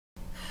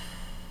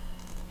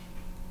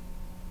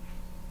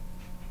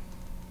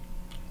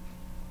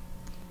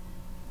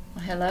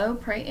Hello,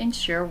 pray and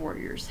share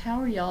warriors.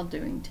 How are y'all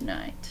doing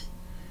tonight?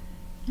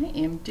 I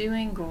am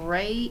doing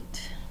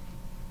great.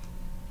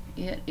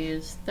 It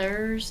is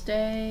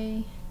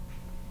Thursday,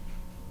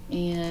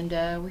 and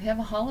we have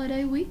a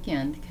holiday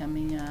weekend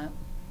coming up.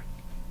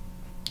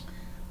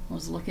 I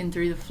was looking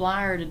through the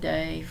flyer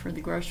today for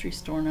the grocery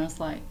store, and I was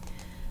like,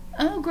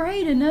 oh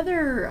great,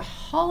 another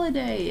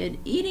holiday, an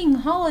eating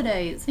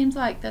holiday. It seems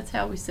like that's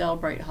how we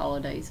celebrate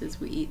holidays,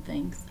 as we eat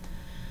things.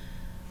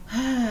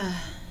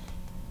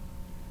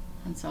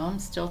 And so I'm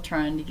still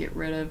trying to get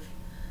rid of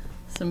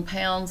some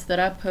pounds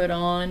that I put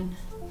on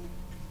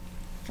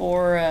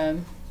for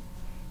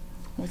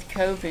with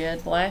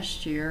COVID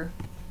last year.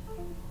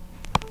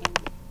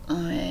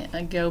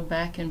 I go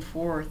back and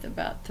forth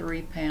about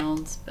 3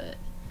 pounds, but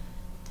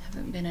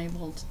haven't been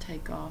able to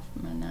take off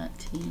my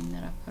 19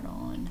 that I put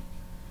on.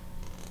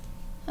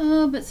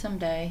 Oh, but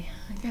someday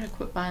I gotta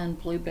quit buying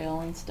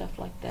Bluebell and stuff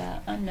like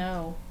that. I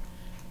know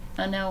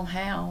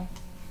how.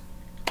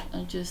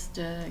 I just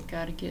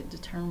gotta get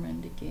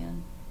determined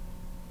again.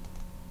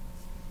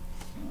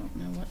 I don't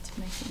know what's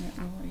making that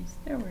noise.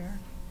 There we are.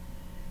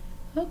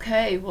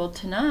 Okay, well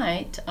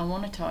tonight I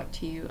want to talk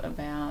to you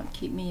about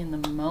keep me in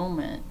the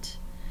moment,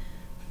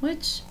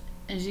 which,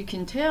 as you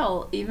can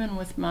tell, even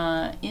with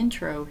my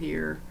intro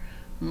here,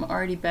 I'm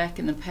already back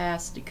in the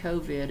past to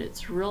COVID.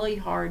 It's really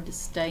hard to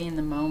stay in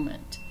the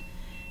moment.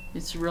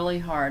 It's really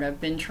hard. I've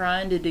been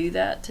trying to do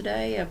that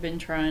today. I've been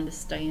trying to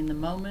stay in the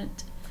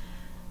moment.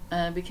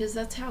 Because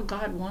that's how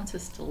God wants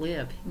us to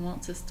live. He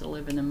wants us to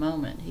live in the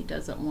moment. He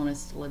doesn't want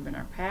us to live in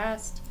our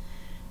past.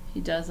 He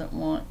doesn't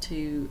want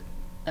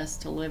us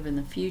to live in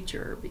the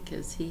future,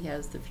 because He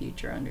has the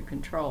future under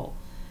control.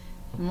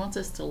 He wants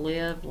us to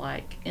live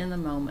like in the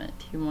moment.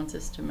 He wants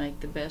us to make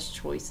the best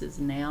choices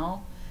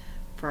now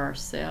for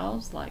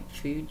ourselves, like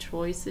food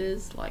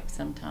choices, like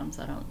sometimes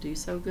I don't do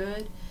so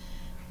good.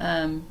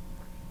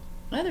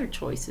 Other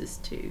choices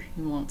too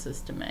He wants us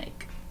to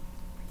make.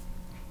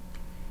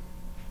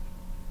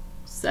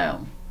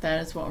 So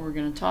that is what we're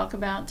going to talk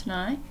about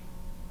tonight.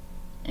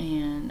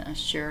 And I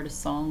shared a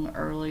song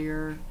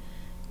earlier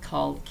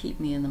called Keep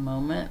Me in the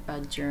Moment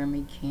by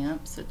Jeremy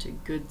Camp. Such a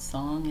good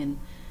song, and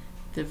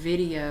the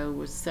video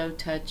was so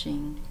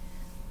touching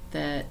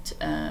that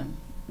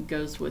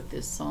goes with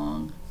this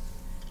song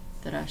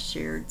that I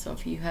shared. So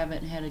if you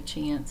haven't had a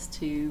chance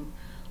to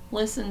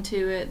listen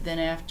to it, then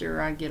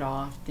after I get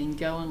off, then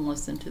go and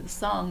listen to the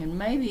song, and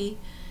maybe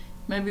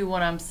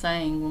what I'm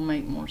saying will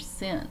make more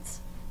sense.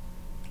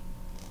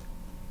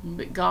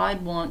 But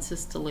God wants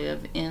us to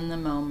live in the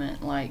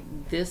moment. Like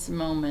this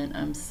moment,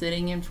 I'm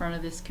sitting in front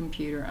of this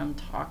computer, I'm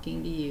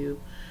talking to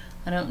you.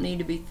 I don't need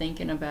to be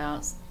thinking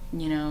about,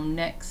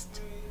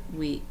 next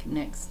week,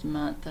 next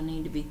month. I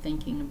need to be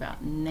thinking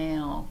about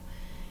now.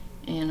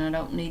 And I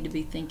don't need to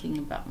be thinking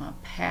about my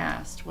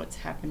past, what's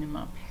happened in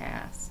my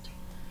past.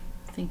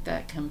 I think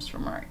that comes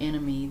from our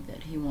enemy,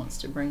 that he wants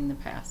to bring the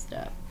past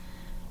up.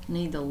 We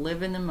need to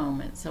live in the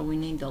moment. So we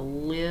need to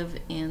live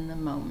in the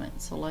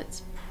moment. So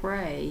let's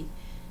pray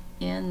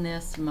in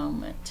this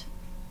moment.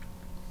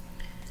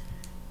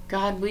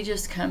 God, we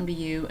just come to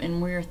you, and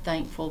we're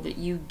thankful that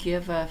you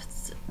give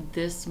us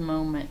this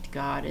moment,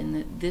 God, and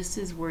that this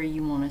is where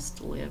you want us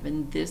to live,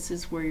 and this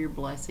is where your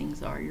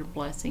blessings are. Your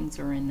blessings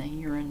are in the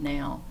here and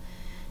now.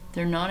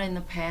 They're not in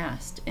the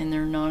past, and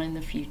they're not in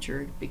the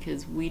future,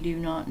 because we do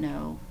not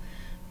know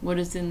what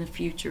is in the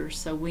future.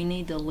 So we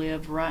need to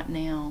live right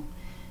now.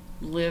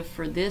 Live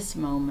for this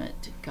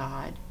moment,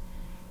 God.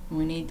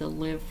 We need to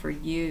live for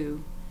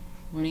you.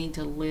 We need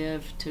to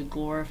live to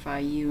glorify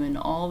you in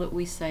all that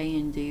we say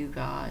and do,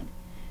 God.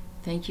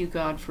 Thank you,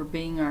 God, for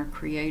being our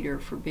creator,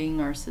 for being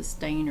our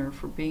sustainer,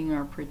 for being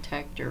our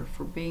protector,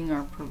 for being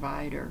our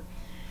provider,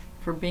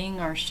 for being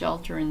our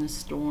shelter in the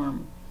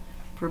storm,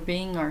 for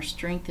being our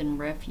strength and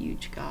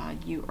refuge,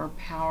 God. You are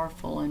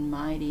powerful and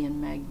mighty and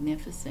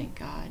magnificent,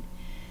 God.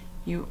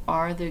 You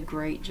are the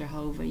great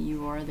Jehovah.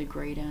 You are the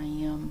great I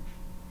am.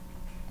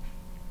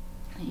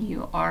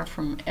 You are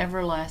from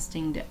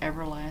everlasting to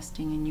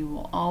everlasting, and you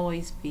will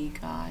always be,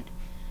 God.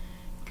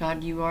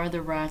 God, you are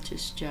the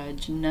righteous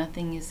judge.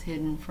 Nothing is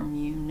hidden from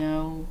you.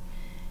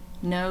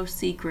 No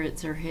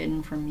secrets are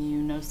hidden from you.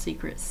 No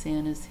secret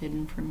sin is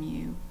hidden from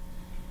you.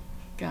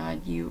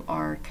 God, you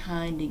are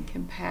kind and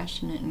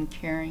compassionate and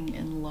caring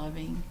and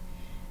loving.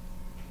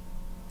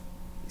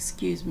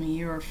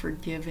 You are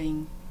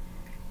forgiving.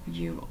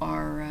 You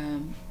are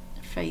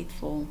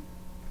faithful.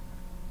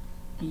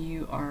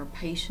 You are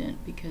patient,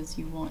 because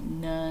you want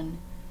none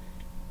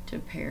to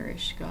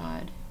perish,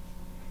 God.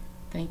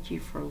 Thank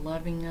you for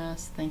loving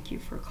us. Thank you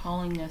for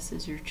calling us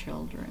as your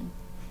children.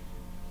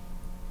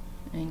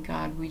 And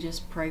God, we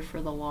just pray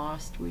for the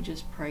lost. We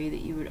just pray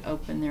that you would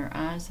open their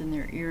eyes and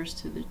their ears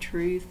to the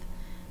truth,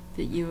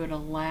 that you would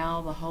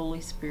allow the Holy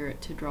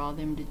Spirit to draw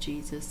them to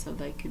Jesus so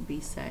they could be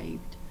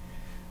saved.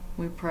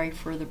 We pray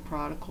for the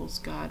prodigals,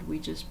 God. We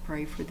just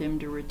pray for them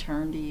to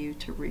return to you,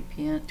 to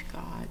repent,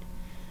 God,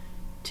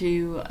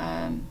 to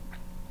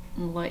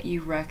let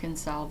you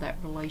reconcile that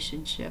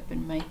relationship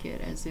and make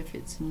it as if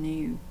it's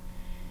new.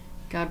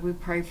 God, we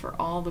pray for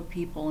all the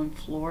people in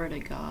Florida,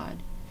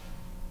 God,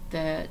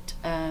 that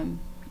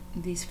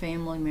these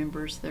family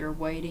members that are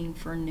waiting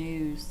for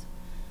news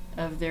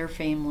of their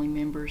family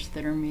members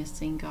that are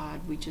missing,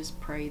 God, we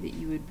just pray that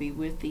you would be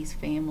with these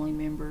family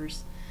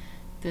members,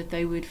 that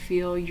they would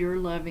feel your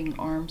loving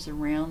arms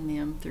around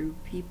them through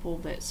people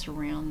that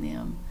surround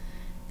them,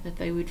 that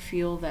they would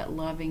feel that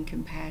loving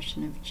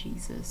compassion of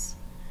Jesus.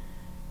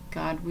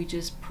 God, we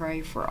just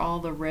pray for all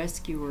the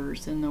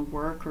rescuers and the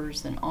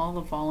workers and all the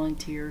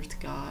volunteers,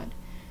 God,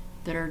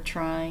 that are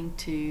trying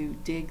to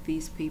dig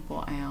these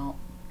people out.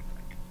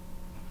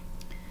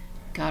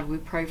 God, we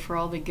pray for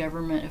all the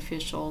government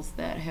officials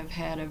that have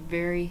had a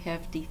very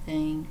hefty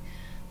thing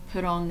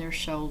put on their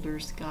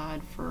shoulders,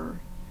 God, for,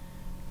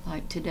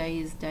 like, today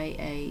is day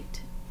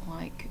 8,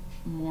 like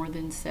more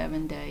than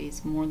 7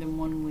 days, more than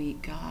 1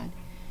 week, God.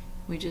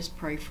 We just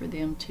pray for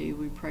them too.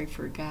 We pray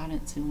for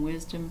guidance and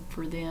wisdom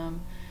for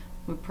them.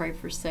 We pray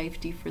for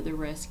safety for the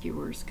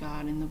rescuers,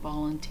 God, and the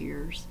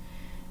volunteers.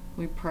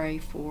 We pray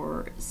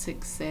for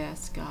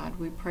success, God.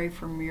 We pray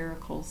for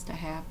miracles to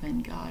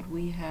happen, God.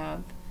 We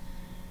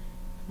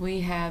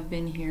have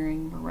been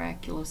hearing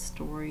miraculous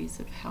stories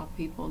of how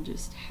people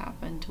just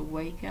happened to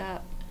wake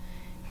up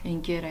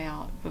and get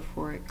out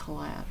before it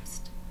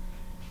collapsed.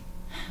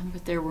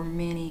 But there were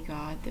many,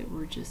 God, that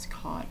were just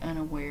caught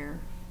unaware.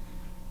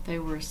 They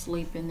were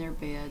asleep in their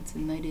beds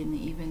and they didn't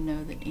even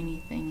know that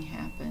anything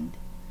happened.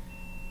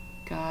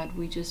 God,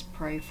 we just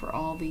pray for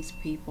all these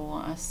people.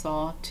 I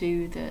saw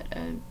too that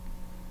a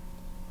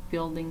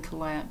building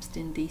collapsed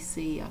in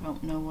D.C. I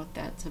don't know what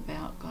that's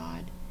about,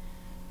 God.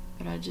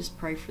 But I just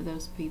pray for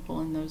those people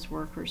and those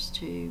workers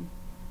too.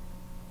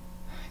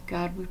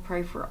 God, we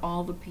pray for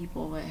all the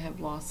people that have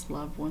lost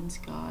loved ones,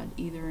 God,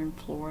 either in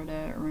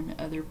Florida or in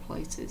other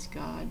places,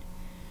 God,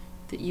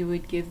 that you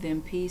would give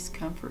them peace,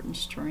 comfort, and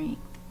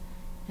strength,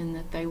 and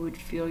that they would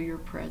feel your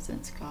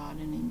presence, God.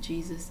 And in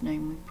Jesus'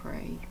 name we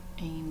pray.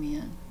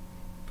 Amen.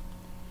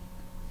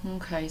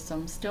 Okay, so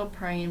I'm still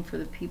praying for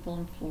the people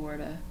in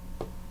Florida.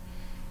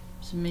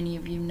 So many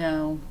of you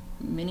know,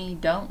 many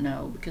don't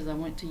know, because I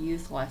went to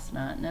youth last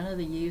night. None of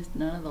the youth,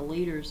 none of the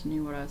leaders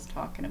knew what I was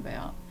talking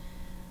about.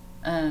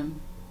 I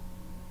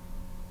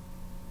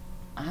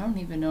don't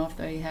even know if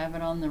they have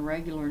it on the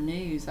regular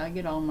news. I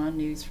get all my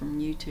news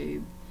from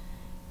YouTube,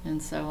 and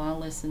so I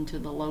listen to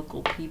the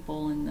local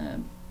people in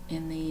the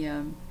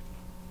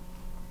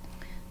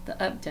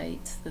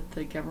updates that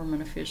the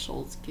government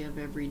officials give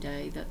every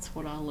day. That's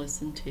what I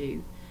listen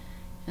to.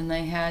 And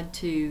they had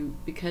to,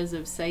 because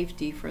of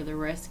safety for the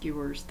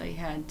rescuers, they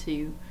had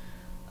to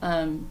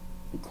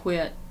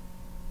quit.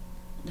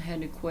 They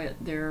had to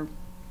quit their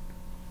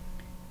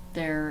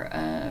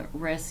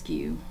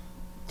rescue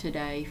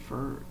today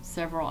for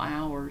several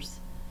hours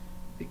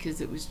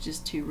because it was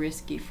just too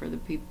risky for the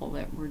people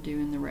that were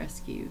doing the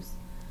rescues.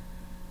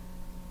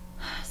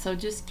 So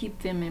just keep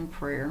them in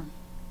prayer.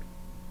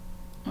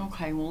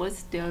 Okay, well,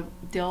 let's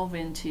delve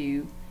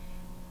into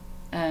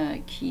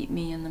Keep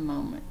Me in the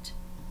Moment.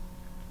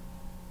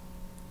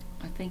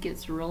 I think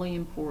it's really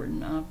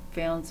important. I've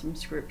found some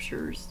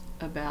scriptures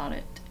about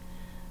it.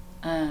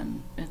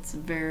 It's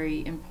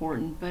very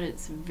important, but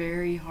it's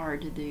very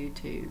hard to do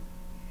too.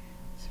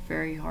 It's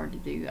very hard to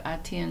do. I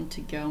tend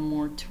to go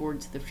more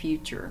towards the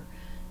future,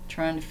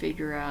 trying to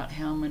figure out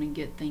how I'm going to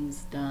get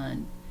things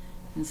done,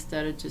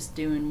 instead of just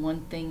doing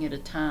one thing at a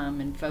time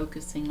and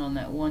focusing on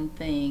that one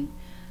thing.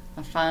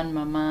 I find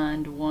my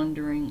mind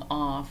wandering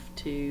off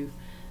to,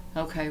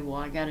 okay, well,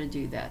 I got to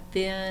do that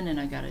then, and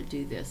I got to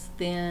do this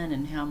then,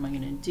 and how am I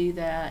going to do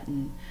that?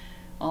 And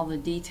all the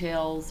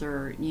details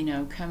are,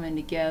 coming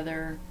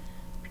together.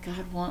 But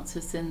God wants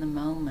us in the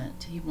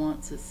moment. He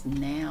wants us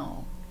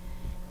now.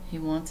 He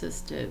wants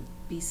us to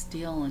be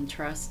still and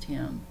trust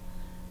Him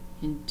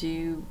and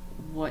do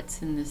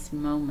what's in this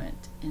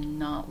moment and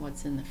not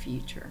what's in the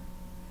future.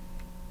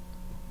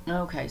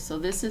 Okay, so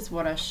this is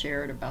what I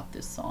shared about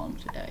this song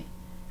today.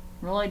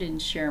 Really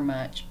didn't share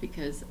much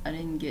because I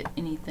didn't get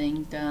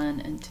anything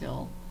done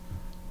until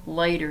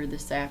later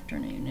this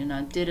afternoon, and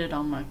I did it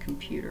on my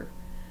computer,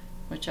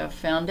 which I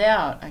found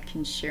out I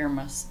can share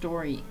my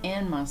story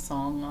and my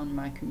song on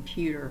my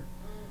computer.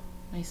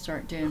 I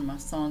start doing my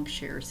song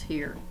shares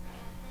here.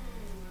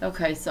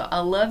 Okay, so I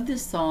love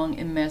this song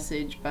and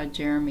message by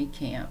Jeremy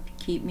Camp,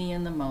 Keep Me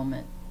in the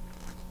Moment.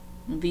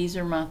 These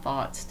are my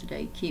thoughts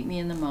today. Keep me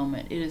in the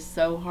moment. It is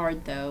so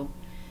hard, though,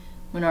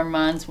 when our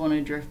minds want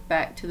to drift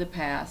back to the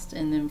past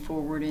and then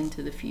forward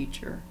into the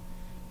future.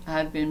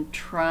 I've been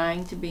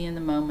trying to be in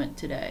the moment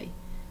today.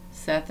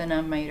 Seth and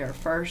I made our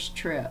first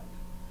trip.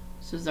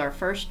 This was our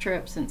first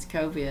trip since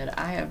COVID.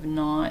 I have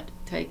not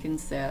taken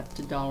Seth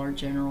to Dollar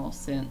General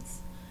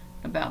since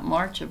about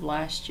March of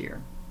last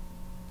year,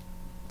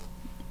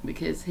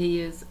 because he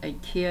is a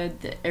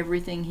kid that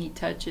everything he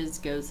touches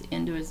goes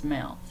into his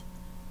mouth.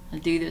 I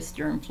do this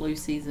during flu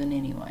season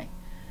anyway.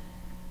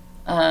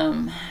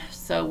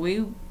 So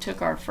we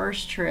took our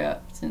first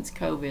trip since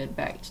COVID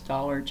back to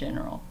Dollar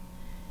General,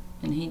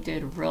 and he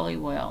did really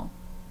well.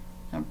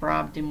 I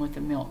bribed him with a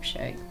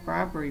milkshake.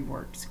 Bribery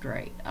works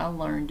great. I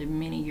learned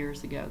many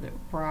years ago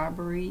that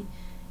bribery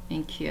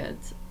and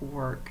kids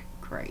work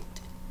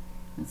great.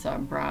 And so I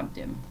bribed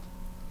him.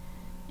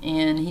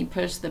 And he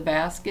pushed the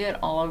basket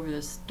all over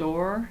the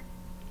store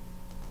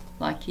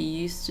like he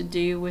used to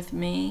do with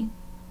me.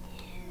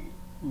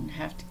 And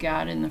have to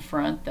guide in the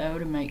front though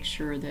to make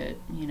sure that,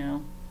 you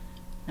know,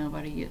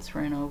 nobody gets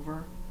run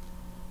over.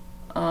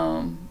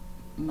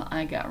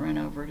 I got run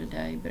over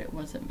today, but it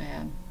wasn't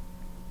bad.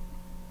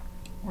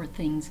 Or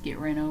things get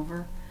run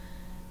over.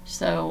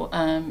 So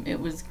it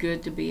was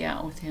good to be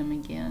out with him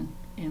again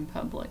in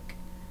public.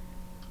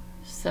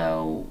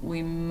 So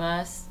we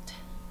must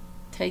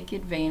take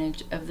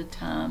advantage of the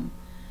time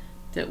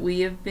that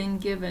we have been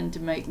given to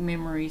make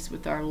memories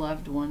with our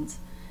loved ones,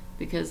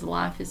 because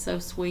life is so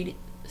sweet,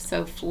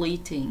 so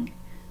fleeting.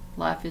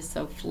 Life is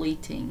so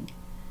fleeting.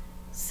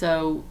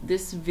 So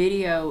this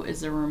video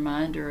is a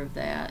reminder of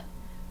that.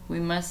 We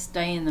must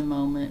stay in the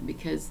moment,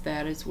 because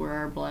that is where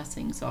our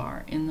blessings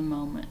are, in the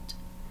moment.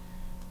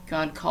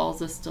 God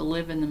calls us to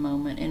live in the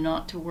moment and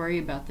not to worry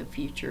about the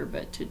future,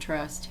 but to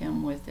trust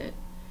Him with it.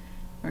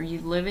 Are you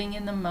living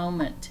in the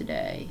moment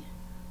today?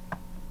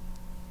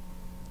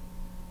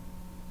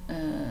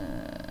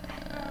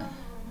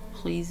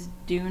 Please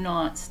do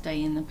not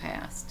stay in the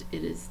past.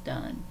 It is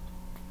done.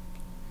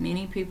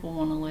 Many people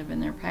want to live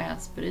in their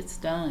past, but it's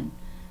done.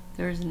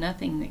 There's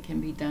nothing that can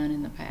be done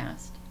in the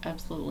past.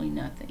 Absolutely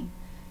nothing.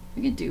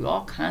 We can do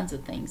all kinds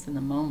of things in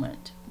the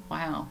moment.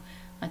 Wow.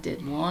 I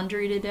did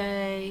laundry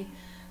today.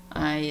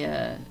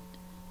 I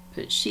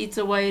put sheets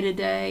away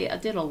today. I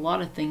did a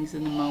lot of things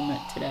in the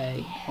moment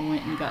today. I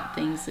went and got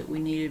things that we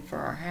needed for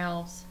our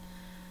house.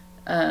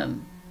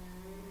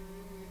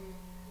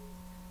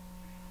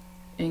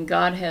 And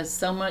God has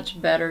so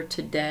much better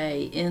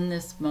today, in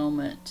this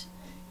moment,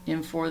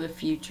 and for the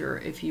future,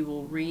 if you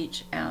will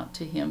reach out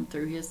to Him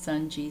through His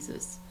Son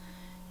Jesus.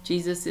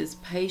 Jesus is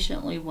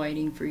patiently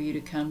waiting for you to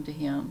come to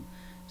Him.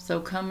 So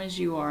come as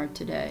you are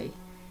today.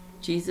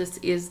 Jesus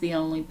is the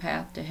only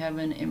path to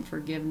heaven and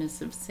forgiveness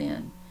of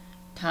sin.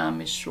 Time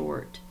is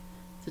short.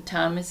 The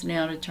time is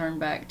now to turn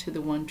back to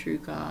the one true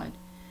God.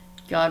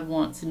 God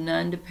wants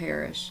none to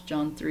perish.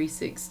 John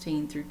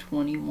 3:16 through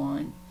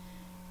 21.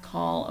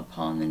 Call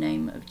upon the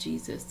name of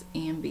Jesus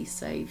and be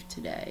saved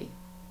today.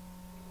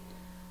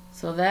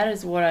 So that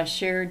is what I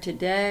shared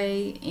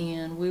today,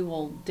 and we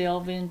will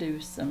delve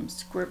into some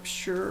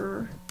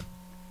scripture.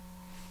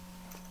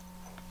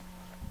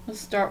 Let's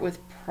start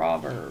with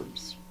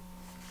Proverbs.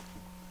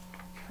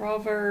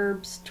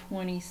 Proverbs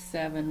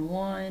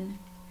 27:1.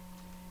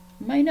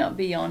 May not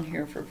be on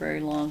here for very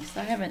long because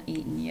I haven't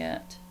eaten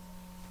yet.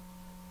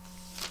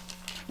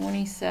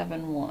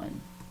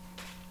 27:1.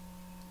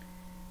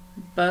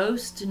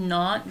 Boast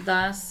not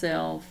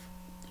thyself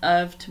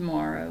of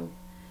tomorrow,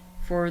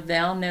 for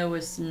thou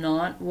knowest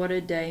not what a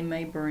day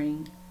may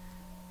bring.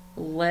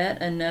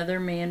 Let another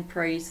man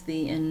praise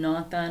thee, and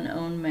not thine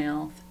own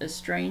mouth, a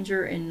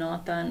stranger, and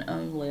not thine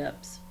own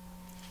lips.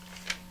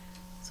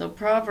 So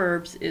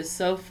Proverbs is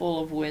so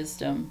full of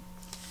wisdom.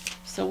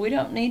 So we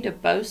don't need to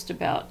boast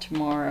about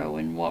tomorrow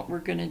and what we're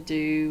going to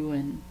do.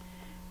 And,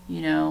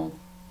 you know,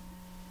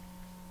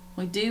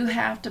 we do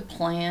have to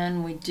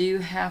plan. We do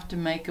have to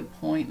make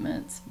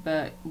appointments.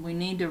 But we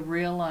need to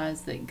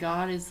realize that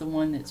God is the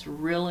one that's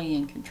really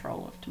in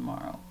control of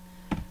tomorrow.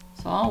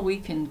 So all we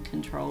can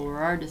control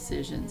are our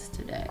decisions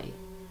today.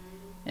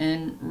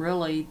 And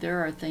really,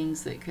 there are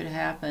things that could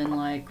happen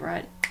like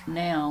right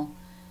now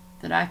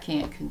that I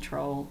can't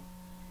control,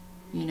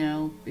 you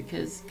know,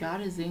 because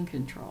God is in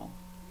control.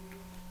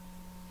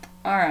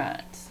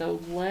 Alright, so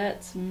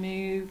let's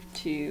move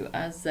to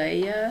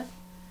Isaiah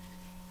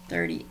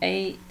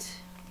 43.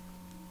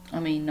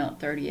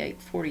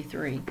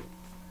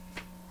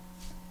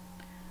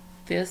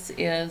 This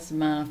is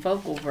my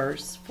focal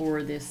verse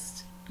for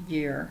this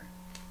year.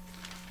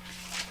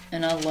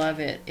 And I love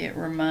it. It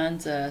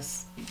reminds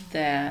us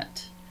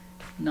that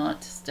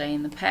not to stay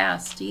in the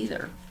past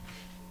either.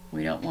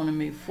 We don't want to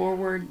move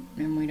forward,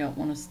 and we don't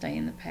want to stay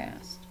in the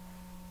past.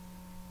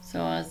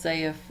 So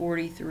Isaiah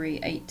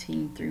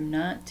 43:18 through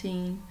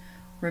 19.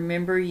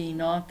 Remember ye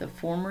not the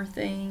former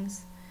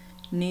things,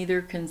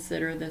 neither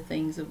consider the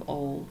things of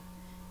old.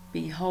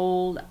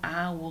 Behold,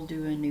 I will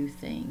do a new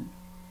thing.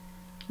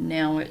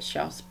 Now it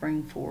shall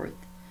spring forth.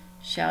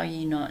 Shall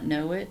ye not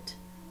know it?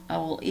 I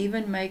will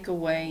even make a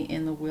way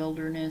in the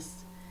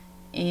wilderness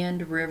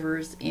and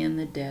rivers in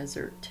the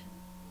desert.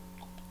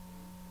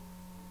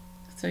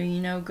 So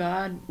you know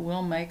God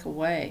will make a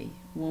way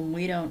when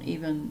we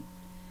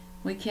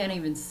can't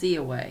even see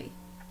a way.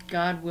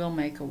 God will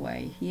make a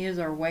way. He is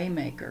our way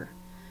maker.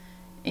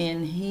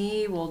 And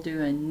He will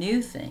do a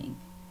new thing.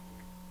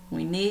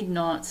 We need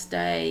not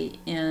stay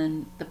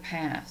in the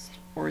past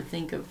or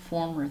think of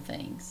former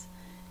things.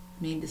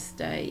 We need to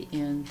stay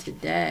in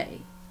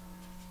today.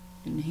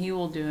 And He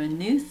will do a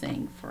new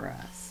thing for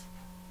us.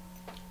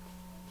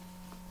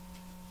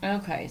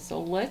 Okay,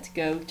 so let's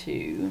go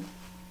to,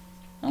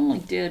 I only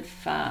did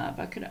 5.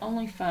 I could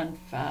only find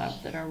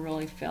 5 that I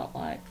really felt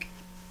like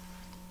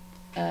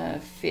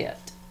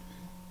fit.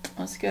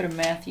 Let's go to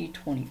Matthew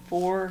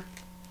 24.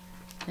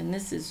 And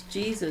this is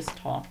Jesus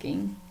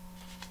talking.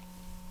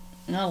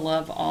 And I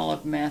love all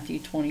of Matthew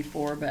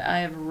 24, but I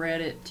have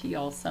read it to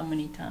y'all so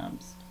many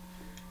times.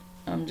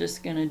 I'm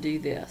just going to do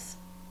this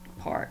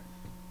part.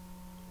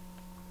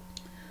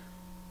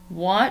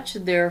 Watch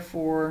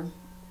therefore,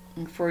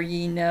 for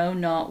ye know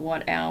not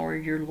what hour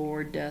your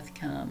Lord doth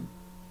come.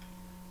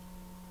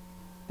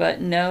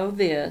 But know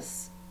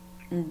this,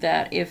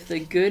 that if the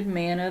good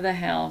man of the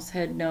house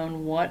had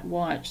known what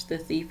watch the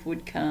thief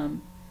would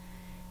come,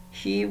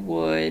 he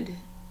would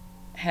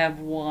have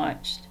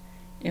watched,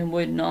 and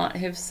would not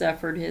have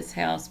suffered his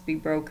house be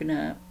broken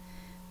up.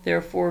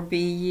 Therefore be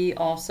ye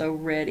also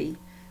ready,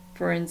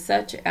 for in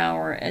such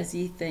hour as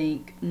ye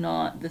think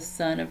not the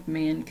Son of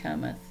Man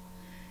cometh.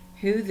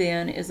 Who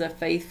then is a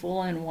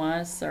faithful and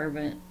wise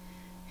servant,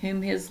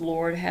 whom his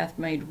Lord hath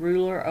made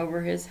ruler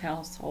over his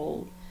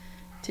household,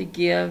 to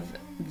give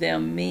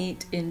them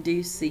meat in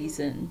due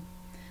season?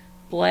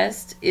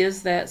 Blessed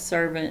is that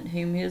servant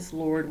whom his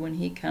Lord, when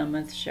he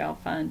cometh, shall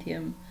find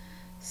him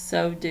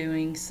so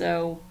doing.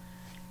 So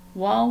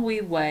while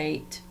we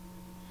wait,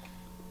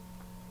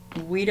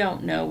 we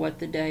don't know what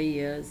the day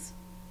is.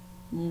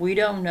 We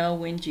don't know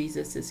when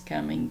Jesus is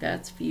coming.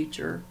 That's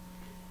future.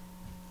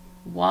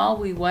 While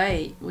we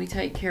wait, we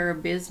take care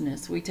of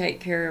business. We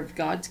take care of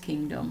God's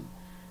kingdom.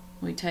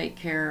 We take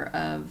care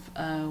of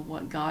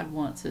what God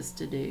wants us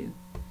to do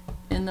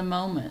in the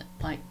moment.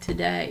 Like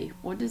today,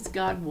 what does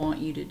God want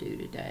you to do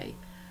today?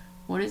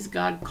 What is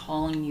God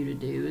calling you to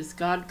do? Is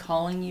God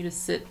calling you to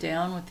sit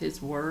down with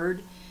His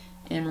Word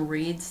and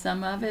read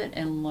some of it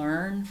and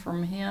learn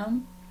from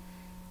Him?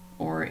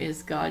 Or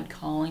is God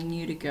calling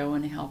you to go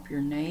and help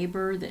your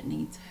neighbor that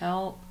needs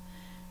help?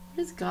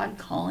 What is God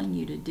calling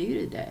you to do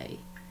today?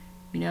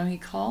 You know, He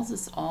calls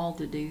us all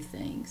to do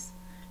things.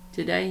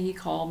 Today He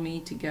called me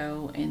to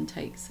go and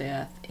take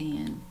Seth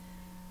and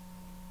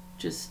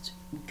just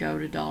go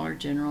to Dollar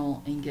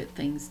General and get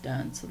things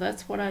done. So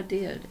that's what I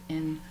did,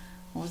 and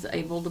I was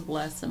able to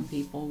bless some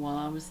people while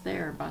I was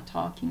there by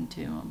talking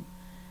to them.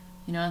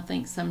 You know, I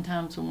think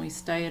sometimes when we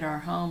stay at our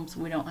homes,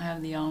 we don't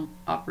have the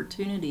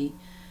opportunity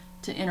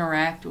to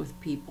interact with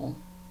people.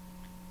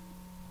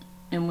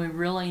 And we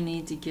really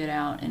need to get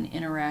out and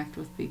interact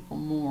with people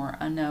more.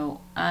 I know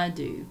I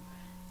do.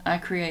 I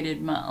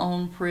created my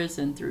own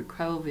prison through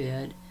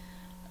COVID,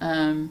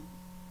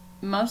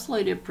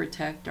 mostly to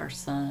protect our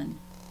son,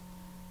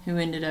 who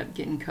ended up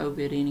getting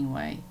COVID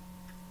anyway.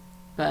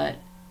 But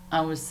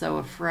I was so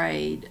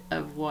afraid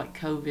of what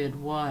COVID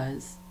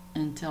was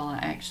until I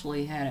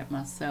actually had it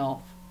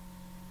myself.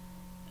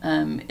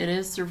 It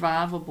is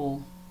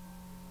survivable.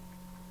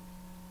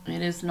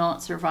 It is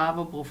not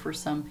survivable for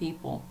some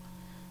people,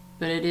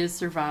 but it is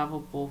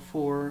survivable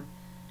for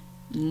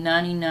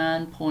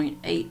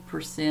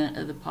 99.8%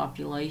 of the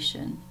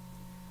population.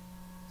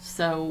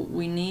 So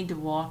we need to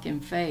walk in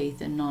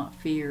faith and not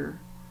fear,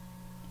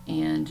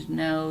 and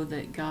know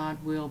that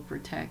God will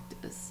protect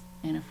us.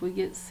 And if we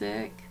get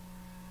sick,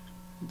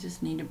 we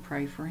just need to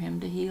pray for Him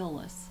to heal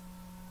us.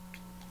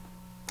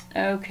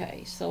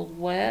 Okay, so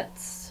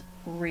let's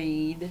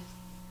read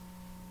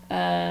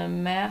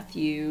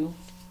Matthew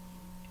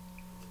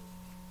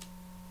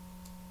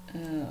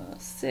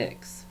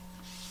 6.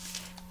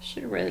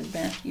 Should have read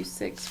Matthew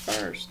 6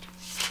 first.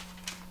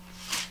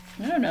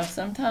 I don't know,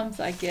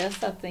 sometimes I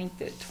guess I think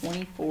that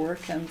 24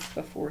 comes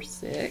before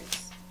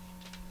 6.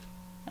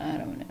 I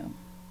don't know.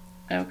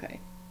 Okay.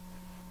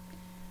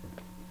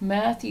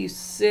 Matthew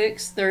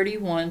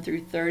 6:31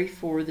 through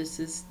 34. This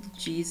is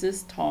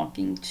Jesus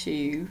talking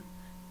to.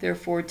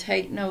 Therefore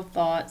take no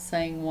thought,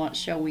 saying, what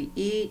shall we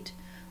eat?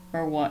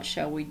 Or what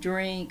shall we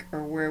drink?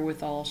 Or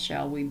wherewithal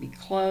shall we be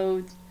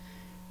clothed?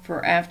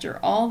 For after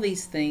all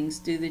these things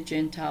do the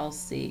Gentiles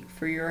seek.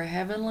 For your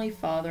heavenly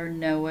Father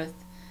knoweth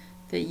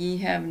that ye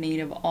have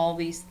need of all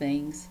these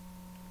things.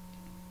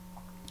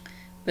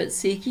 But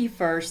seek ye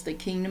first the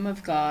kingdom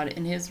of God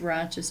and His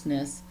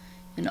righteousness,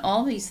 and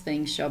all these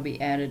things shall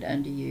be added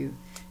unto you.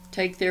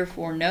 Take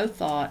therefore no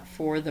thought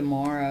for the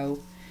morrow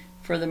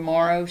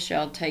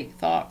shall take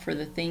thought for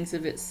the things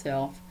of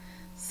itself.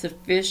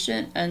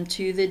 Sufficient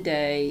unto the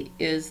day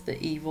is the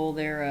evil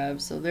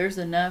thereof. So there's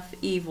enough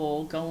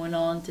evil going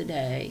on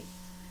today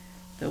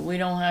that we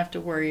don't have to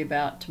worry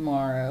about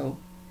tomorrow.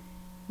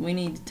 We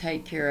need to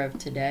take care of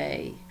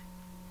today.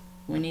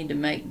 We need to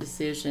make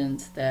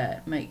decisions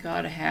that make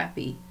God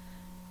happy,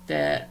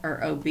 that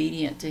are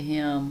obedient to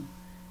Him.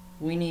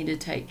 We need to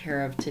take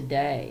care of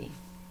today.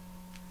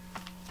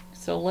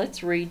 So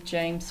let's read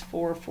James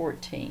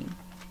 4:14.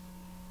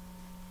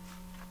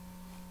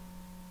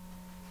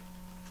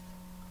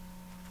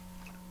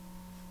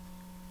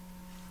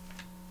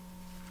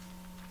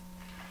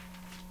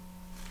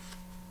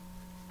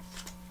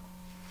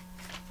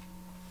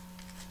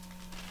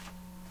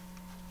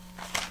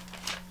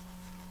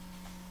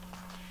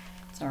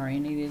 Sorry, I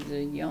needed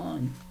to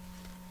yawn.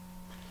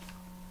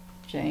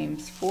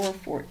 James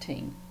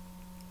 4:14.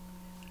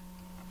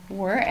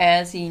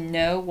 Whereas ye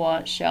know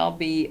what shall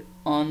be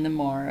on the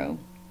morrow.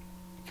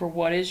 For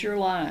what is your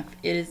life?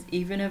 It is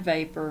even a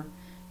vapor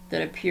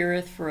that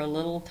appeareth for a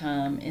little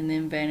time, and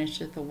then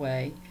vanisheth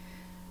away.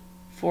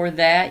 For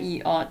that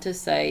ye ought to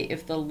say,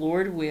 If the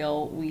Lord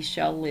will, we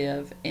shall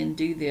live, and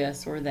do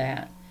this or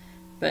that.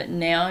 But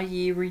now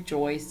ye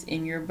rejoice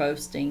in your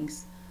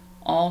boastings.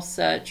 All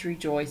such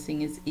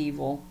rejoicing is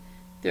evil.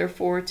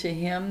 Therefore to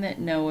him that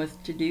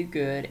knoweth to do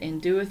good,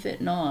 and doeth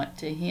it not,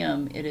 to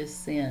him it is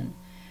sin.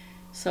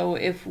 So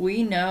if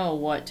we know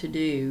what to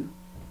do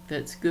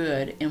that's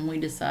good, and we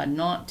decide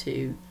not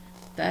to,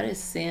 that is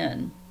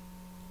sin.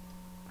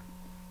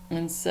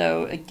 And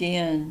so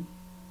again,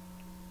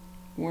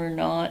 we're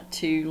not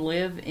to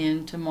live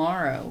in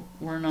tomorrow.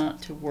 We're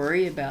not to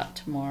worry about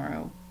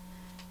tomorrow.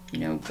 You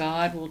know,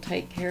 God will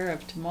take care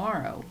of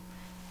tomorrow.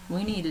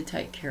 We need to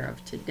take care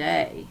of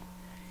today.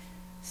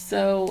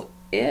 So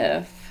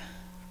if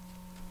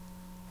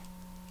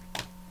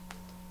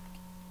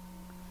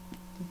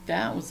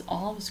that was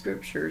all the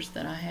scriptures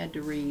that I had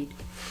to read,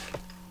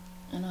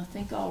 and I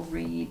think I'll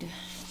read,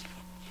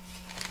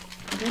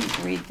 I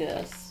didn't read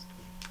this,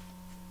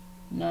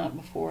 not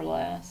before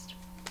last.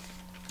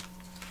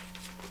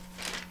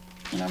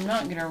 And I'm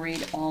not going to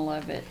read all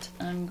of it.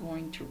 I'm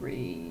going to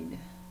read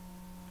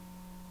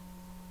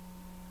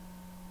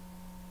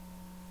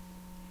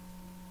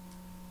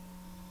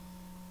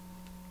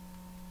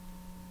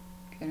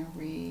I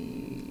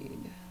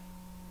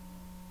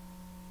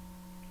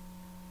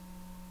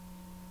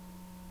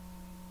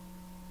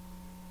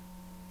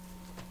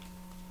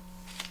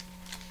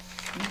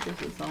think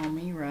this is all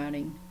me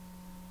writing.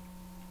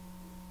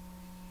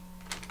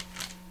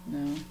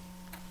 No.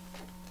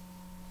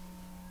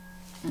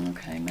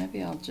 Okay,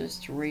 maybe I'll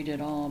just read it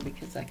all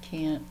because I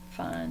can't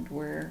find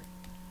where.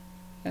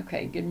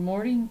 Okay, good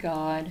morning,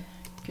 God.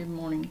 Good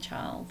morning,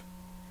 child.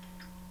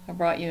 I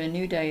brought you a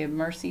new day of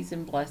mercies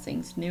and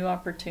blessings, new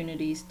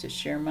opportunities to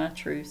share my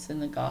truths in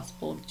the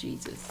gospel of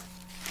Jesus.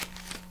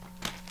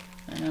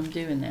 And I'm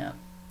doing that.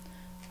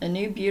 A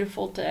new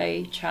beautiful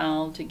day,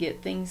 child, to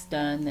get things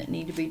done that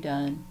need to be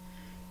done,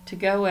 to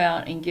go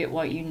out and get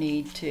what you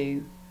need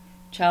to.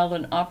 Child,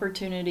 an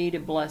opportunity to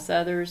bless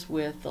others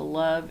with the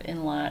love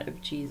and light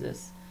of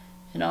Jesus.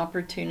 An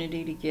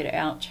opportunity to get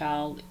out,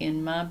 child,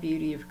 in my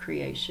beauty of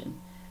creation.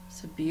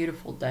 It's a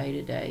beautiful day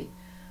today.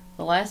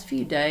 The last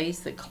few days,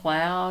 the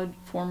cloud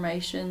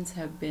formations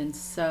have been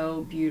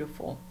so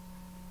beautiful.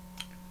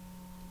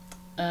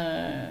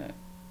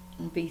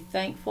 Be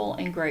thankful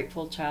and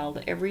grateful,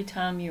 child. Every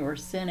time you are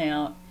sent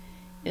out,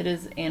 it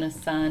is an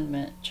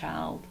assignment,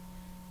 child.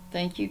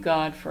 Thank you,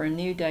 God, for a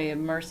new day of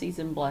mercies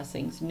and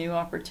blessings, new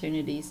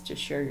opportunities to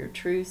share your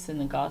truths in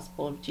the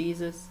gospel of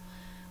Jesus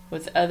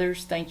with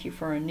others. Thank you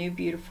for a new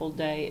beautiful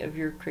day of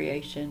your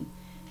creation.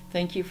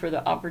 Thank you for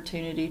the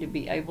opportunity to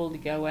be able to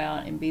go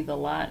out and be the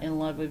light and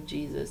love of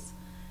Jesus.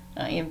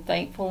 I am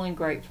thankful and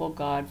grateful,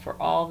 God,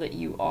 for all that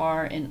you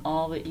are and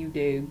all that you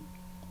do.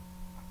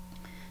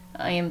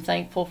 I am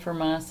thankful for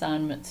my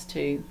assignments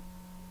too.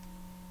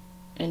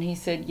 And he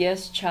said,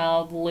 yes,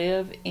 child,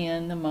 live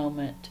in the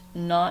moment,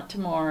 not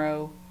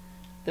tomorrow,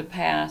 the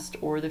past,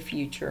 or the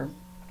future.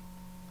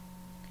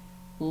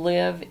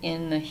 Live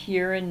in the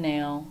here and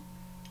now.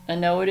 I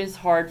know it is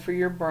hard for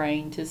your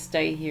brain to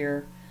stay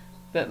here,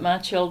 but my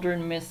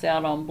children miss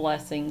out on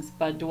blessings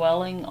by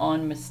dwelling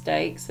on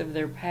mistakes of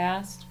their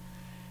past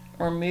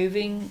or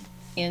moving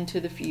into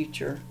the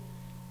future.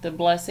 The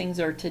blessings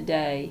are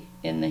today,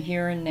 in the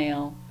here and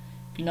now,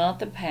 not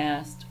the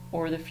past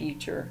or the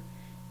future.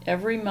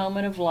 Every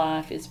moment of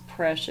life is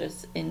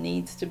precious and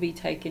needs to be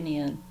taken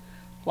in.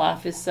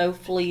 Life is so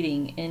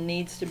fleeting and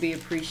needs to be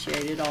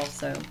appreciated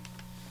also.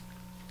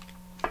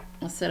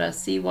 I said, I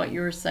see what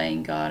you are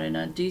saying, God, and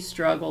I do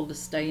struggle to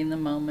stay in the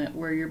moment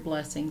where your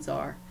blessings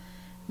are.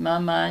 My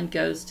mind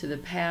goes to the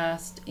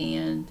past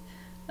and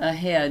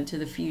ahead to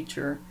the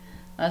future.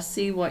 I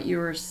see what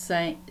you are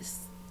saying.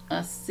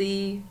 I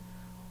see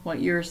what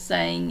you're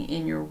saying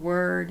in your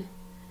word.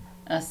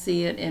 I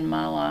see it in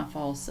my life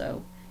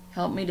also.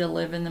 Help me to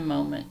live in the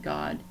moment,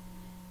 God,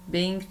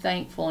 being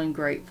thankful and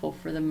grateful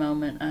for the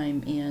moment I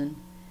am in,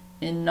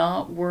 and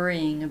not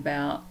worrying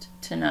about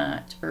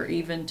tonight or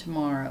even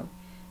tomorrow.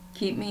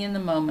 Keep me in the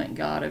moment,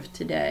 God, of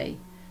today.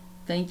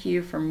 Thank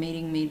you for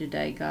meeting me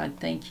today, God.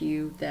 Thank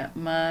you that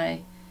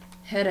my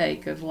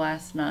headache of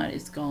last night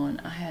is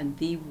gone. I had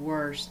the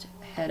worst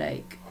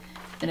headache,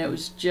 and it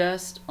was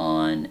just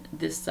on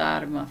this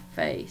side of my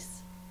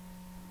face.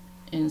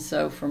 And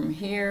so from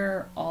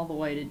here all the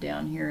way to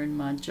down here in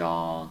my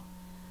jaw,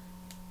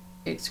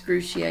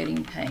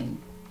 excruciating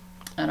pain.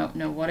 I don't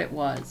know what it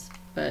was,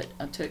 but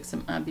I took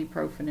some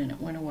ibuprofen and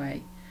it went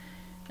away.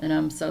 And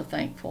I'm so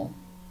thankful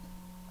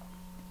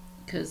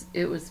because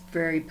it was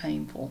very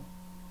painful.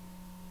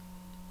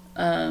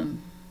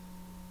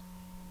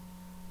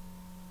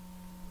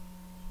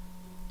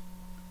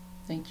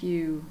 Thank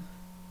you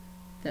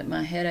that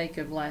my headache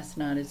of last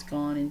night is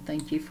gone, and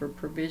thank you for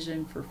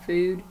provision for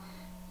food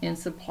and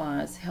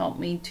supplies. Help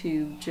me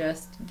to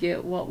just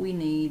get what we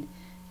need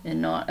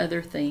and not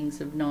other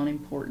things of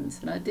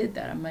non-importance. And I did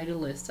that. I made a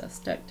list. I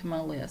stuck to my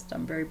list.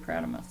 I'm very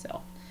proud of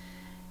myself.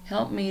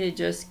 Help me to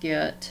just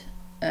get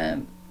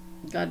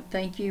God,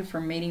 thank you for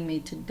meeting me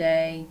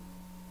today.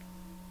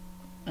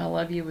 I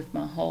love you with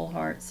my whole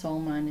heart, soul,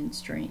 mind, and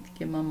strength.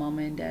 Give my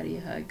mama and daddy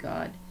a hug,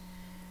 God.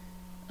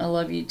 I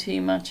love you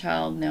too, my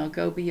child. Now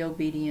go be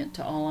obedient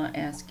to all I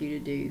ask you to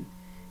do.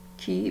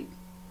 Keep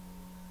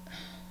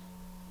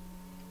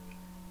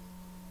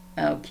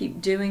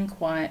doing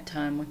quiet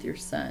time with your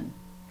son.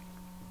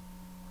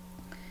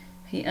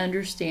 He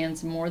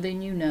understands more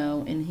than you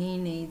know, and he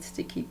needs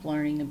to keep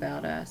learning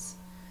about us.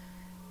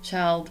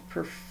 Child,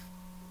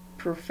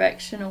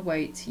 perfection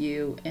awaits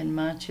you and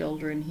my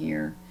children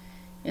here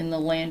in the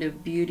land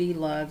of beauty,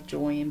 love,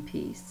 joy, and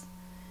peace.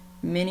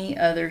 Many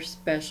other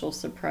special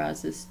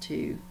surprises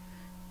too.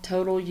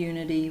 Total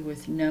unity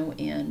with no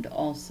end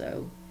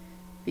also.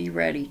 Be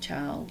ready,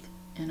 child.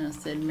 And I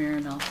said,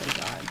 Maranatha,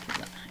 God,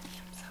 because I am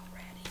so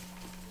ready.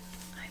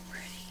 I'm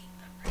ready.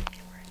 I'm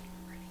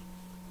ready.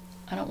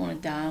 I don't want to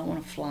die. I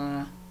want to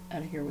fly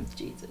out of here with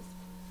Jesus.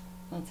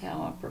 That's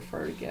how I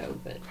prefer to go,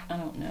 but I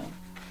don't know.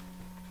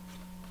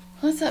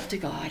 Well, it's up to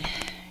God.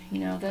 You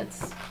know,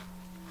 that's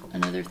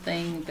another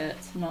thing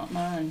that's not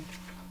mine.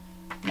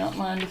 Not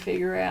mine to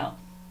figure out.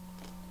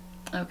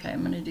 Okay,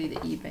 I'm going to do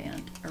the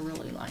E-band. I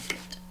really like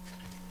it.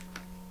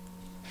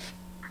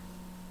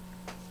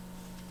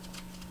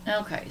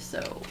 Okay,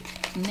 so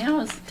now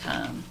is the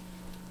time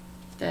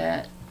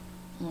that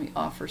we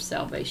offer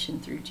salvation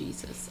through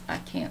Jesus. I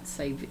can't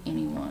save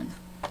anyone.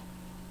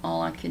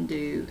 All I can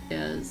do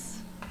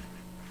is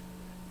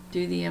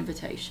do the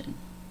invitation.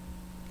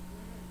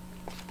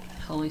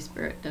 Holy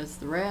Spirit does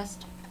the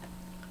rest.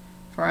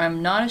 For I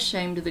am not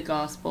ashamed of the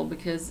gospel,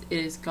 because it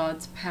is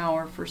God's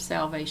power for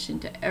salvation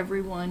to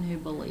everyone who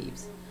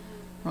believes.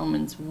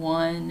 Romans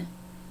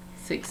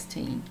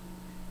 1:16.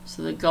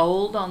 So the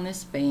gold on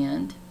this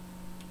band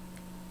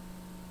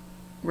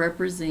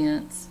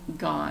represents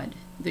God,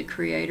 the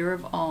creator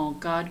of all.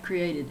 God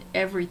created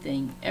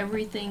everything.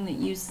 Everything that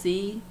you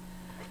see,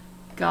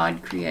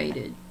 God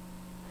created.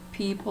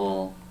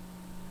 People,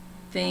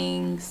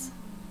 things,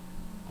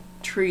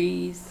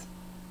 trees,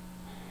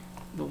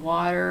 the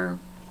water,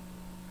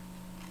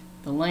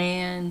 the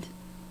land,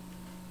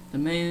 the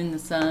moon, the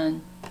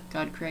sun.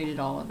 God created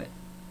all of it.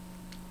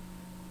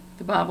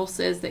 The Bible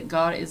says that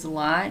God is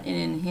light, and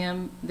in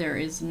him there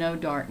is no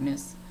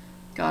darkness.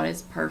 God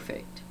is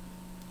perfect.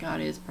 God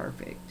is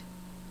perfect.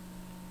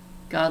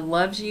 God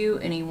loves you,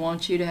 and he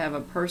wants you to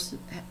have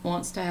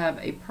wants to have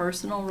a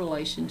personal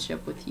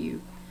relationship with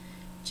you.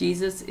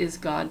 Jesus is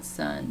God's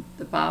son.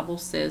 The Bible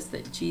says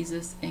that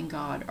Jesus and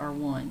God are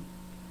one.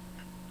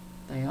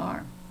 They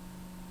are.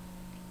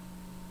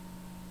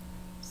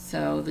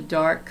 So the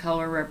dark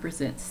color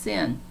represents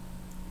sin,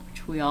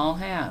 which we all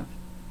have,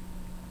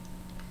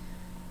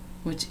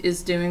 which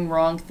is doing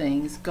wrong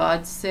things.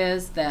 God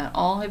says that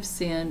all have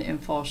sinned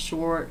and fall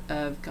short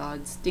of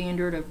God's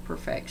standard of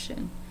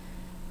perfection.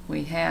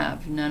 We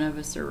have. None of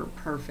us are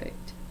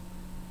perfect.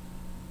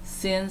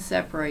 Sin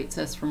separates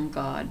us from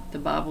God. The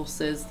Bible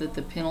says that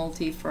the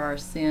penalty for our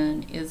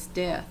sin is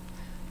death,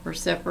 or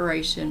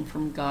separation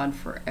from God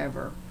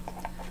forever.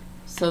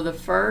 So the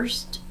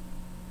first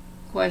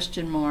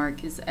question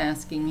mark is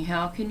asking,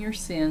 how can your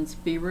sins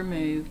be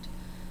removed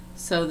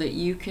so that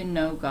you can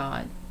know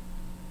God?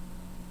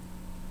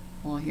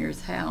 Well,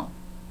 here's how.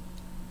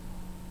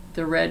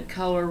 The red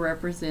color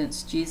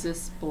represents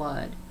Jesus'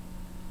 blood.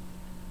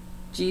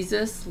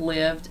 Jesus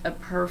lived a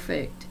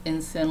perfect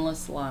and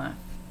sinless life,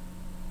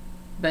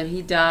 but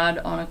he died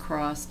on a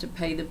cross to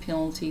pay the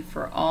penalty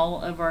for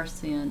all of our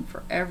sin,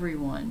 for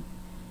everyone.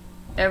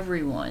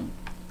 Everyone.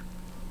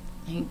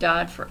 He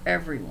died for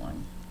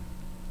everyone.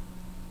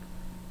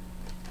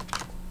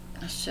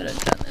 I should have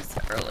done this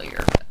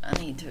earlier, but I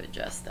need to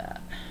adjust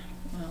that.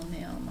 Well,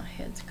 now my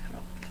head's cut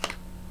off.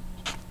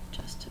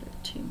 Adjusted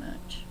it too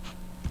much.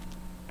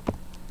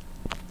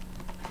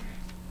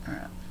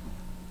 Alright.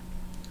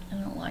 I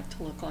don't like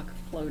to look like a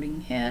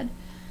floating head,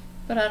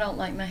 but I don't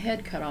like my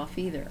head cut off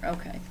either.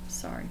 Okay,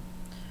 sorry.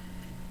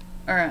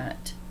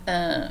 Alright.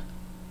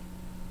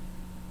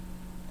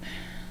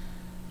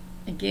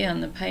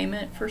 Again, the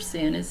payment for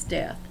sin is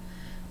death.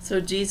 So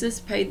Jesus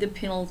paid the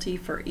penalty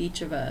for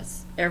each of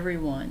us,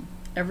 everyone.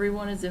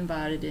 Everyone is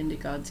invited into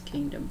God's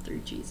kingdom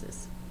through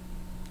Jesus.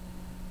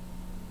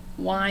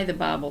 Why, the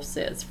Bible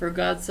says, for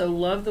God so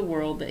loved the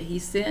world that he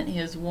sent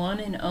his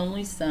one and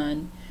only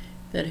Son,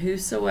 that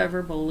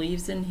whosoever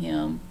believes in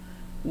him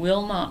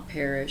will not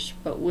perish,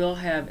 but will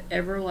have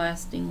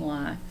everlasting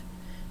life.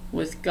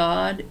 With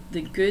God,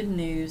 the good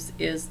news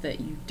is that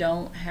you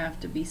don't have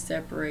to be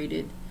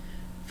separated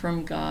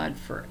from God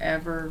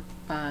forever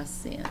by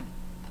sin.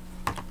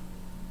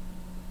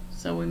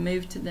 So we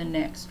move to the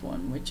next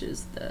one, which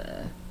is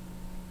the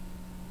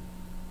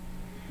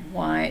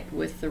white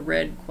with the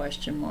red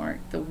question mark.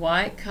 The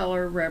white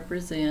color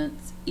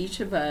represents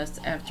each of us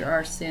after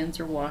our sins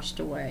are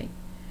washed away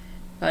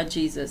by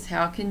Jesus.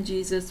 How can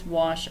Jesus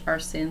wash our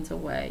sins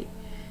away?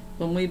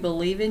 When we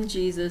believe in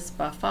Jesus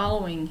by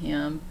following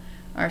him,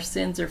 our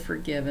sins are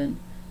forgiven.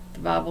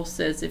 The Bible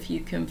says if you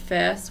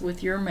confess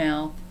with your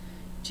mouth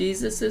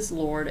Jesus is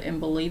Lord and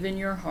believe in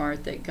your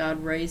heart that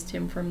God raised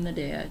him from the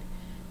dead,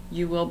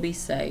 you will be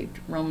saved.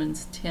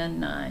 Romans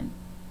 10:9.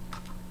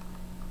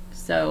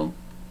 So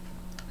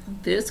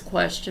this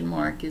question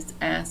mark is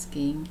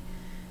asking,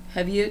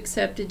 have you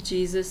accepted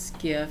Jesus'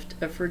 gift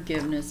of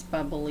forgiveness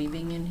by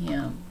believing in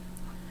him?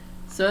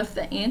 So if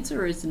the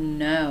answer is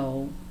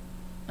no,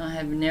 I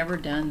have never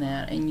done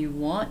that, and you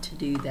want to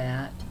do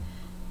that,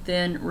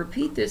 then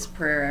repeat this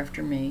prayer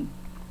after me.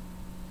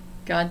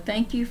 God,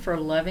 thank you for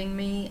loving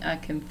me. I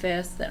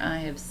confess that I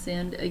have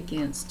sinned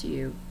against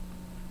you.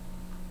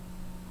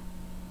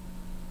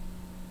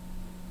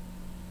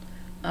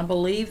 I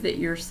believe that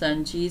your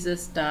son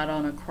Jesus died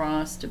on a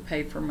cross to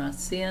pay for my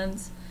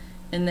sins,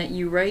 and that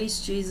you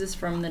raised Jesus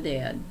from the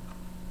dead.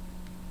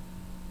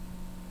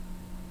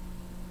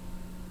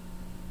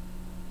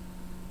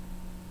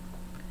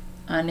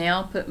 I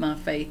now put my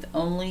faith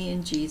only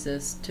in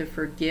Jesus to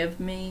forgive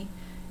me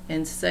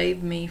and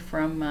save me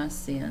from my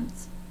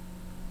sins.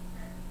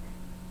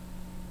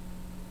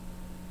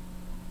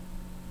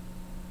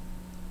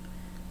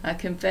 I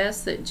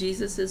confess that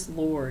Jesus is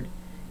Lord.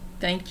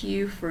 Thank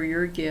you for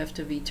your gift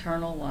of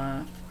eternal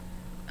life.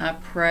 I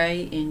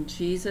pray in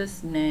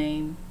Jesus'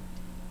 name,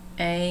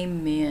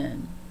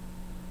 amen.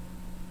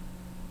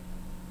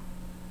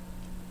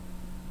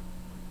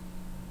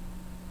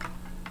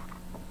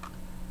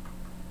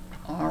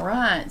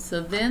 Alright,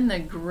 so then the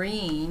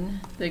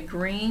green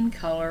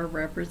color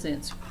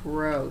represents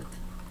growth.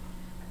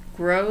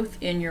 Growth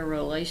in your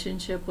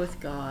relationship with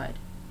God.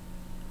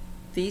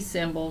 These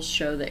symbols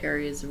show the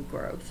areas of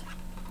growth.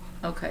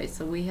 Okay,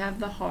 so we have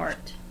the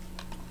heart.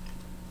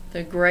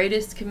 The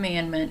greatest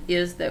commandment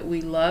is that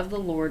we love the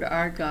Lord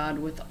our God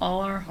with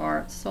all our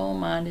heart, soul,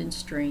 mind, and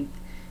strength,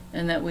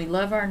 and that we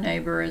love our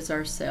neighbor as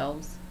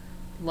ourselves.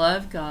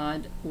 Love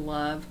God,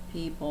 love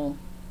people.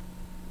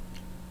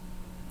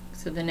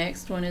 So the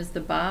next one is the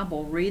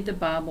Bible. Read the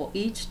Bible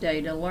each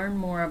day to learn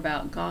more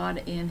about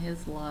God and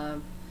his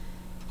love.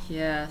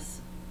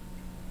 Yes.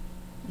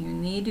 You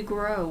need to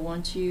grow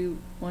once you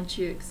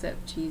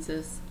accept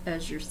Jesus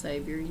as your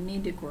Savior. You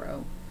need to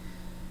grow.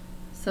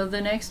 So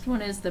the next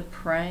one is the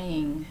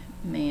praying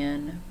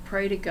man.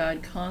 Pray to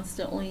God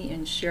constantly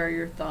and share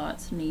your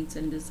thoughts, needs,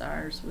 and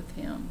desires with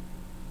him.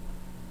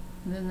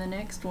 And then the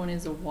next one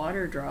is a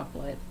water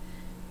droplet.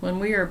 When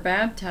we are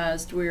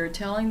baptized, we are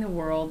telling the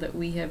world that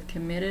we have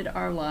committed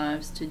our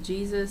lives to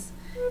Jesus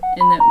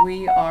and that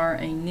we are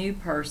a new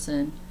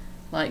person,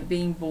 like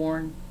being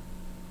born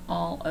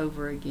all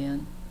over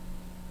again.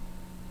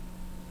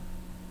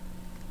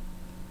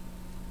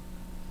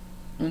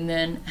 And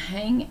then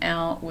hang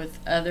out with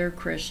other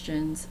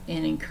Christians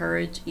and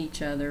encourage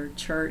each other.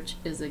 Church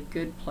is a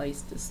good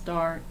place to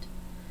start.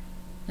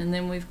 And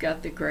then we've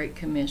got the Great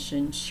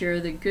Commission. Share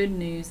the good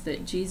news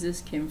that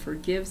Jesus can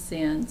forgive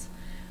sins.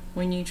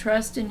 When you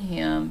trust in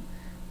him,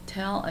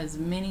 tell as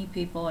many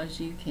people as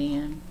you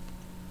can.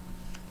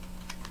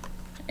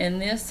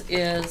 And this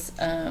is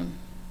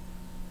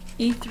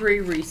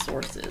E3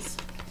 Resources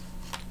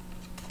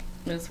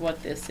is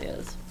what this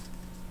is.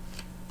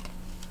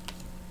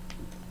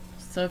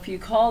 So if you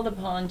called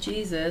upon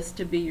Jesus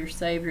to be your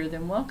Savior,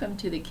 then welcome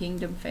to the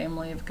kingdom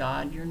family of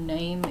God. Your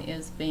name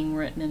is being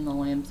written in the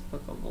Lamb's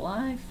Book of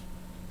Life.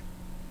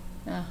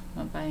 Ah,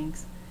 my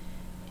bangs.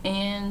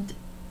 And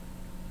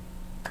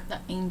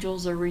the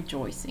angels are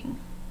rejoicing.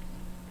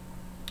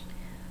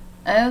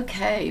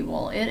 Okay,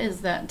 well, it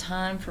is that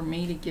time for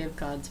me to give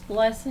God's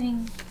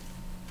blessing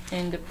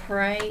and to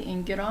pray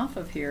and get off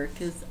of here,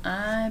 because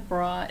I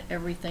brought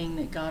everything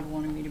that God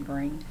wanted me to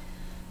bring.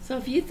 So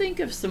if you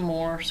think of some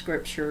more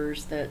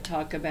scriptures that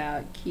talk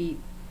about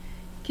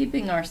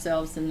keeping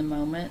ourselves in the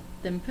moment,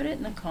 then put it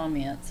in the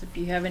comments. If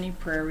you have any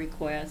prayer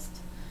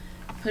requests,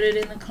 put it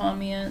in the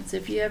comments.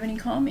 If you have any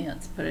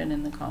comments, put it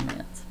in the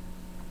comments.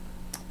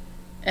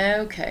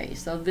 Okay,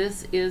 so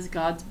this is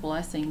God's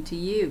blessing to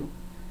you.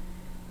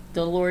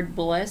 The Lord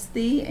bless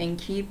thee and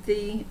keep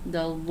thee.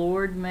 The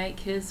Lord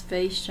make his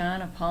face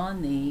shine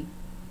upon thee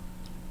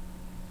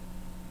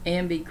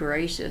and be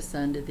gracious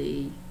unto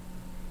thee.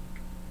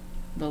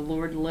 The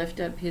Lord lift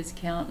up his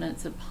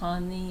countenance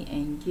upon thee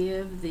and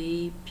give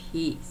thee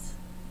peace.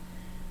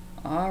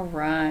 All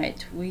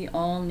right, we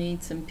all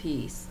need some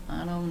peace.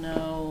 I don't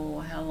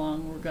know how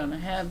long we're going to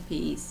have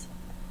peace,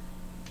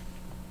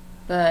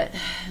 but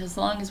as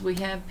long as we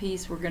have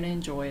peace, we're going to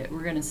enjoy it.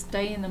 We're going to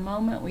stay in the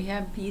moment. We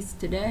have peace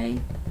today,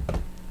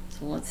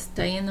 so let's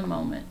stay in the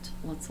moment.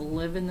 Let's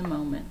live in the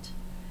moment.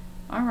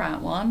 All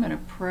right, well, I'm going to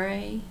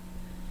pray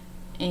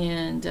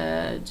and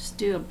just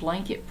do a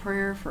blanket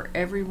prayer for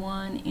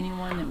everyone,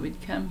 anyone that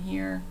would come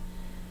here,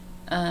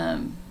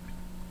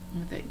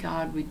 that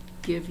God would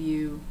give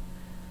you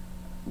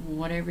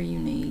whatever you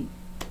need,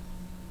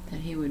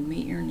 that he would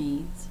meet your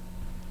needs.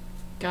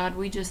 God,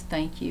 we just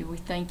thank you. We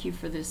thank you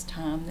for this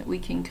time that we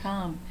can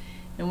come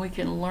and we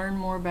can learn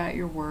more about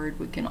your word.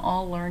 We can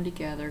all learn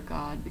together,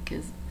 God,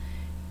 because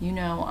you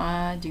know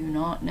I do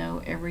not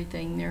know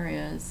everything there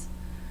is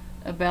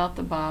about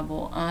the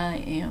Bible. I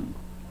am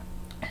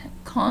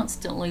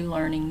constantly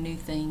learning new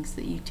things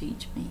that you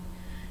teach me.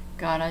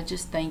 God, I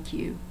just thank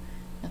you.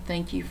 I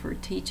thank you for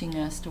teaching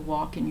us to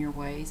walk in your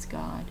ways,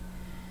 God.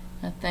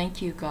 I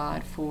thank you,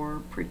 God,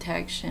 for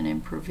protection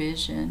and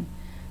provision,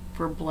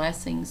 for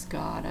blessings,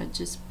 God. I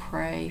just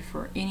pray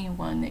for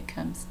anyone that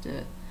comes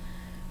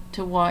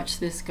to watch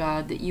this,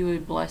 God, that you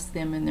would bless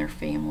them and their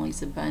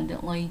families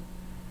abundantly,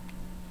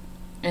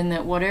 and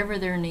that whatever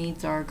their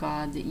needs are,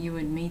 God, that you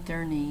would meet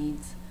their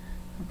needs.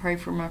 I pray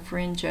for my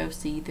friend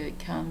Josie that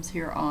comes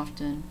here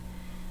often.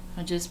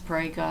 I just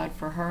pray, God,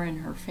 for her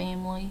and her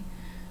family,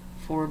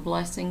 for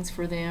blessings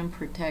for them,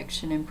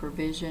 protection and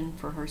provision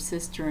for her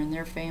sister and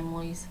their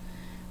families,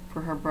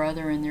 for her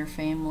brother and their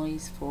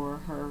families, for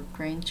her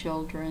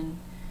grandchildren,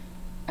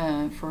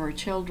 for her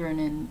children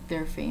and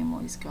their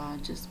families,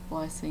 God. Just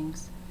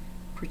blessings,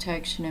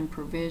 protection and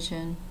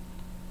provision.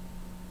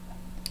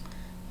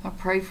 I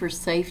pray for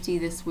safety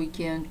this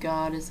weekend,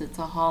 God, as it's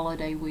a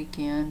holiday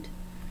weekend.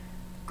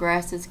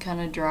 Grass is kind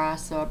of dry,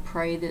 so I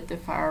pray that the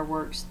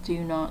fireworks do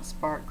not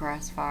spark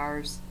grass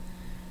fires.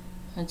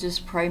 I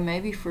just pray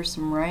maybe for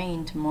some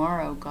rain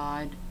tomorrow,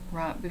 God,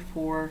 right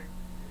before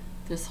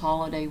this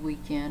holiday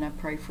weekend. I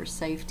pray for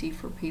safety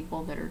for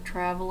people that are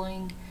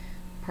traveling.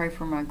 Pray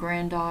for my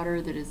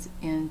granddaughter that is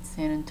in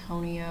San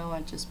Antonio.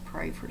 I just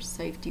pray for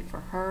safety for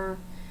her.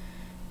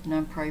 And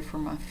I pray for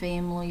my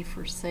family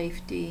for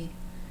safety.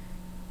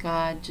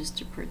 God, just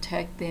to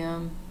protect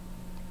them.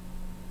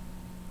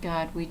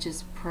 God, we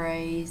just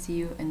praise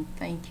you and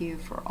thank you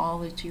for all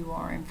that you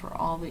are and for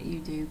all that you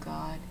do,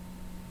 God.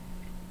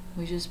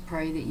 We just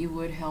pray that you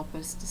would help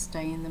us to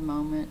stay in the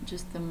moment,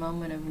 just the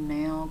moment of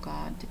now,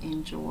 God, to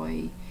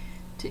enjoy,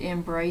 to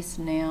embrace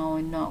now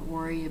and not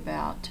worry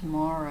about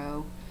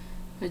tomorrow,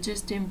 but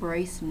just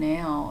embrace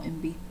now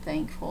and be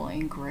thankful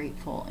and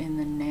grateful in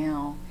the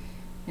now,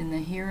 in the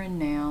here and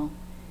now.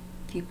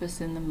 Keep us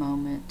in the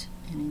moment,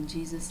 and in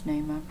Jesus'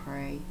 name I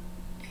pray.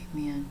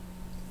 Amen.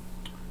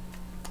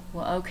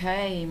 Well,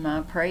 okay,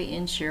 my Pray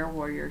and Share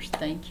Warriors,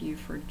 thank you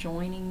for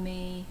joining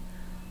me.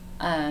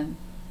 Have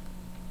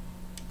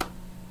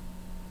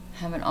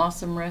an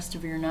awesome rest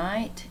of your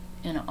night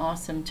and an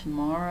awesome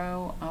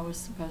tomorrow. I was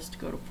supposed to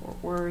go to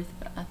Fort Worth,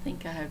 but I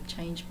think I have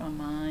changed my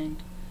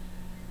mind.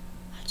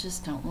 I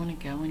just don't want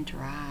to go and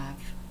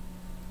drive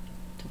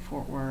to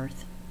Fort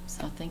Worth,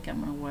 so I think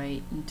I'm going to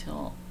wait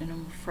until, and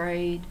I'm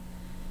afraid,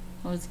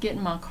 I was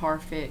getting my car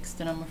fixed,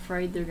 and I'm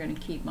afraid they're going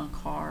to keep my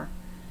car,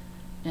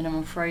 and I'm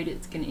afraid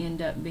it's going to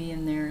end up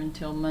being there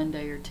until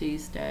Monday or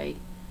Tuesday,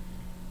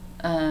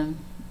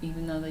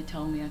 even though they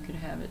told me I could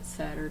have it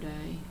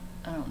Saturday.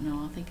 I don't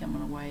know. I think I'm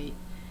going to wait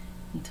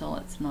until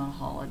it's not a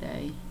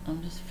holiday.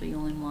 I'm just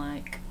feeling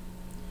like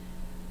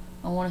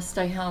I want to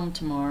stay home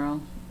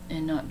tomorrow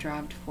and not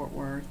drive to Fort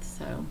Worth.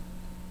 So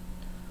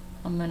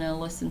I'm going to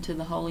listen to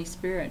the Holy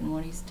Spirit and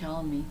what He's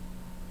telling me.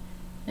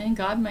 And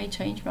God may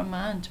change my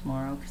mind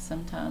tomorrow, because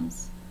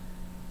sometimes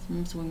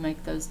we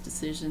make those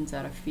decisions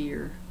out of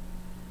fear.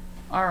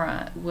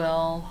 Alright,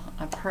 well,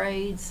 I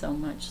prayed. So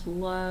much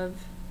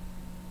love.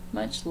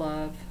 Much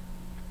love.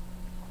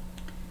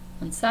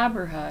 And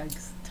cyber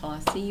hugs. Till I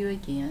see you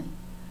again.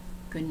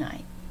 Good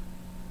night.